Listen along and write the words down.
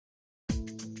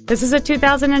This is a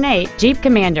 2008 Jeep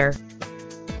Commander.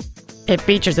 It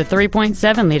features a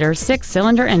 3.7-liter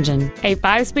six-cylinder engine, a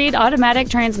 5-speed automatic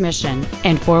transmission,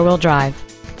 and 4-wheel drive.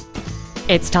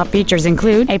 Its top features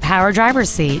include a power driver's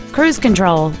seat, cruise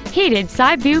control, heated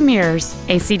side view mirrors,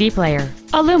 a CD player,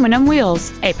 aluminum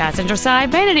wheels, a passenger side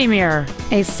vanity mirror,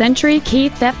 a Sentry key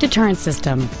theft deterrent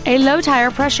system, a low tire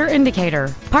pressure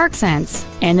indicator, park sense,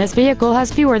 and this vehicle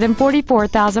has fewer than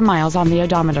 44,000 miles on the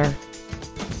odometer.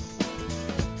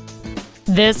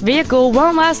 This vehicle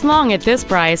won't last long at this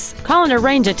price. Call and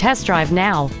arrange a test drive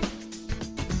now.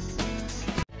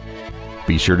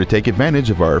 Be sure to take advantage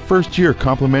of our first-year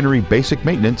complimentary basic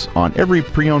maintenance on every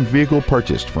pre-owned vehicle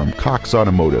purchased from Cox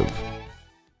Automotive.